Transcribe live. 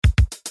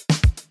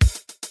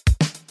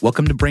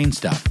Welcome to Brain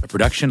Stuff, a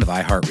production of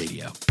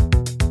iHeartRadio.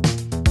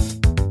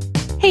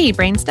 Hey,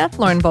 Brain Stuff,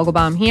 Lauren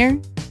Vogelbaum here.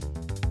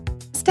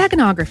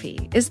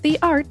 Steganography is the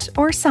art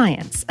or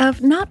science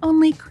of not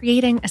only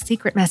creating a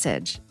secret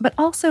message, but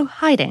also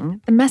hiding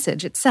the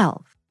message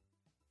itself.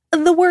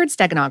 The word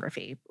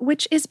steganography,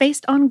 which is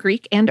based on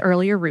Greek and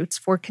earlier roots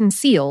for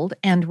concealed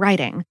and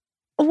writing,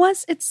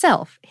 was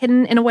itself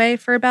hidden in a way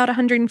for about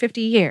 150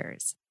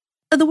 years.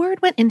 The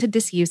word went into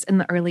disuse in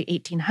the early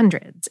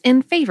 1800s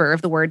in favor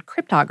of the word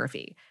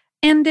cryptography,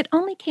 and it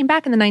only came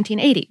back in the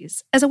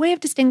 1980s as a way of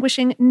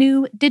distinguishing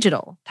new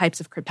digital types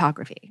of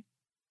cryptography.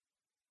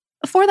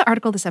 For the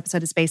article this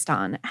episode is based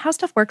on, How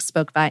Stuff Works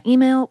spoke via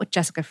email with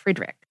Jessica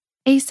Friedrich,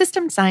 a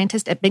systems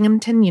scientist at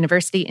Binghamton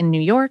University in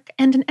New York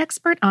and an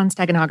expert on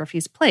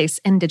steganography's place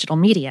in digital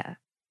media.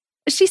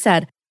 She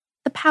said,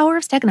 "The power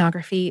of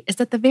steganography is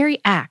that the very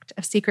act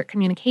of secret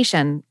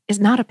communication is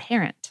not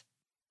apparent."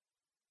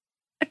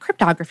 A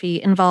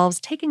cryptography involves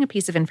taking a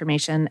piece of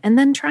information and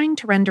then trying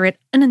to render it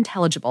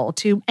unintelligible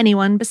to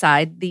anyone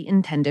beside the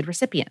intended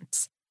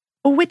recipients,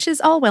 which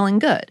is all well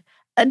and good.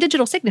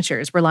 Digital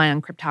signatures rely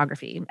on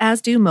cryptography,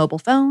 as do mobile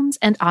phones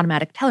and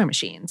automatic teller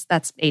machines,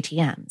 that's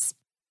ATMs.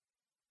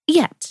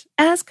 Yet,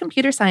 as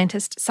computer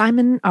scientist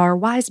Simon R.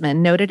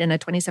 Wiseman noted in a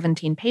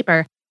 2017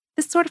 paper,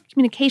 this sort of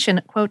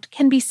communication, quote,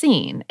 can be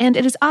seen, and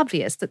it is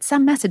obvious that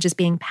some message is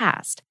being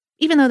passed,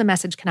 even though the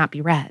message cannot be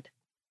read.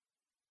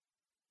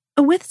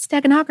 With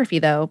steganography,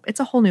 though, it's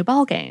a whole new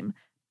ballgame,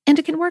 and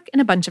it can work in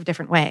a bunch of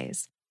different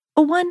ways.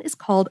 One is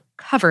called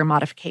cover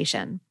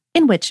modification,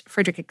 in which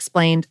Friedrich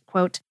explained,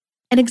 quote,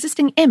 an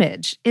existing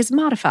image is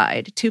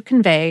modified to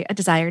convey a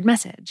desired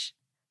message.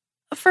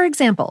 For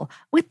example,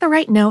 with the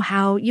right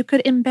know-how, you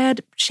could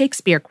embed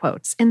Shakespeare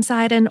quotes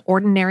inside an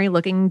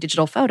ordinary-looking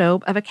digital photo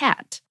of a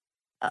cat.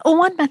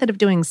 One method of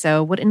doing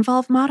so would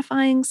involve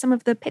modifying some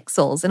of the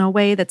pixels in a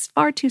way that's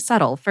far too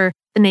subtle for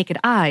the naked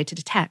eye to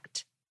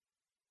detect.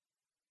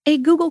 A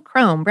Google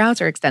Chrome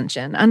browser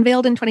extension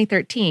unveiled in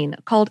 2013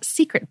 called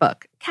Secret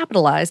Book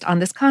capitalized on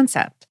this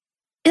concept.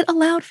 It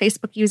allowed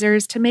Facebook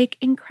users to make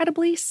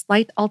incredibly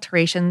slight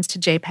alterations to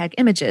JPEG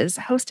images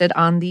hosted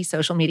on the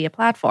social media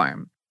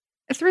platform.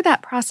 Through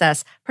that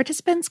process,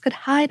 participants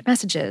could hide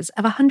messages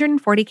of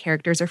 140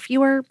 characters or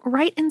fewer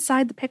right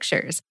inside the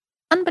pictures,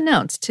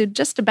 unbeknownst to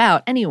just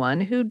about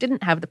anyone who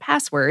didn't have the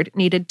password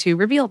needed to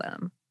reveal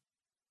them.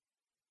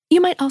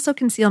 You might also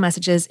conceal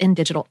messages in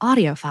digital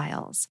audio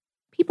files.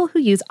 People who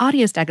use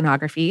audio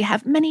steganography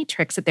have many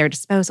tricks at their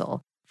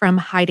disposal, from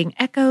hiding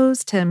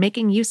echoes to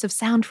making use of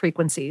sound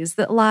frequencies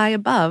that lie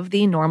above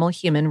the normal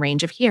human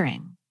range of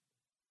hearing.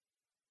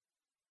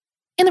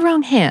 In the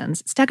wrong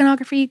hands,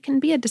 steganography can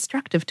be a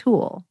destructive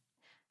tool.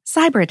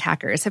 Cyber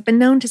attackers have been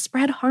known to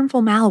spread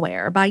harmful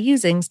malware by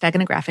using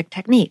steganographic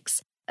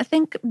techniques.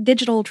 Think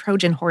digital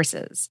Trojan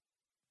horses.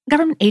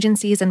 Government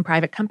agencies and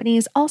private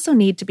companies also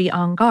need to be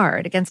on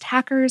guard against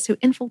hackers who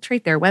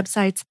infiltrate their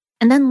websites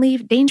and then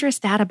leave dangerous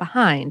data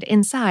behind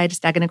inside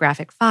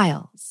steganographic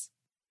files.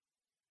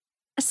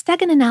 A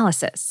stegan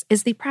analysis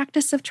is the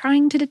practice of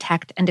trying to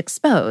detect and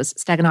expose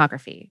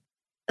steganography.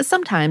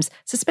 Sometimes,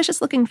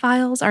 suspicious-looking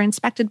files are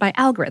inspected by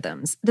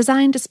algorithms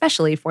designed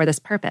especially for this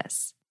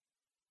purpose.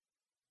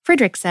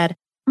 Friedrich said,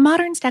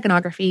 modern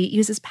steganography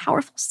uses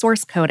powerful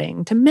source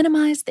coding to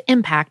minimize the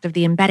impact of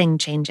the embedding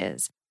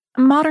changes.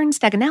 Modern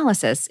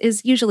steganalysis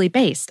is usually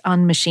based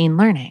on machine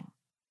learning.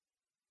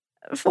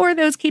 For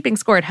those keeping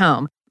score at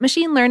home,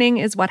 machine learning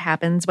is what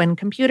happens when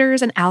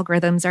computers and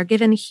algorithms are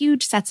given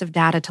huge sets of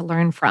data to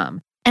learn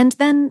from, and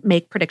then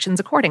make predictions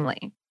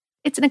accordingly.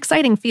 It's an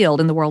exciting field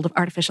in the world of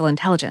artificial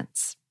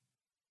intelligence.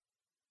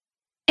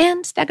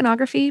 And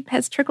steganography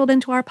has trickled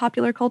into our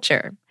popular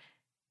culture.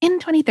 In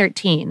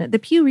 2013, the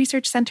Pew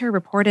Research Center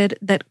reported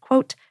that,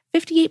 quote,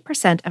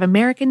 58% of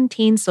American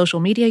teen social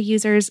media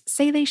users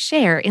say they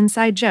share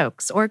inside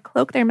jokes or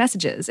cloak their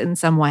messages in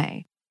some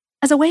way.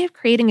 As a way of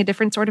creating a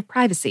different sort of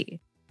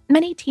privacy,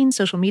 many teen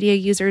social media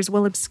users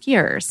will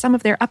obscure some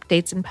of their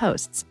updates and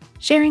posts,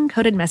 sharing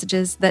coded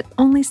messages that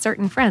only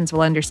certain friends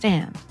will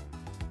understand.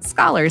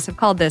 Scholars have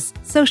called this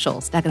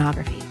social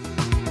steganography.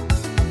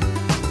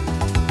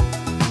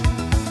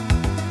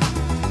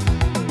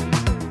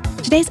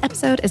 Today's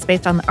episode is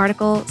based on the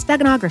article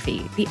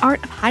Steganography, the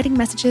Art of Hiding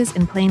Messages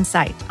in Plain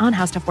Sight on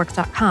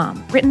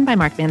HowStuffWorks.com, written by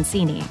Mark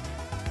Mancini.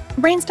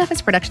 Brain Stuff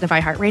is a production of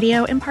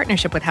iHeartRadio in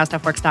partnership with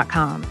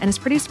HowStuffWorks.com and is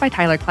produced by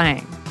Tyler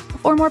Klang.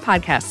 For more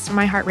podcasts from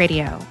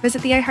iHeartRadio,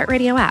 visit the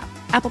iHeartRadio app,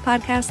 Apple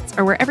Podcasts,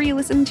 or wherever you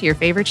listen to your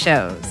favorite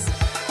shows.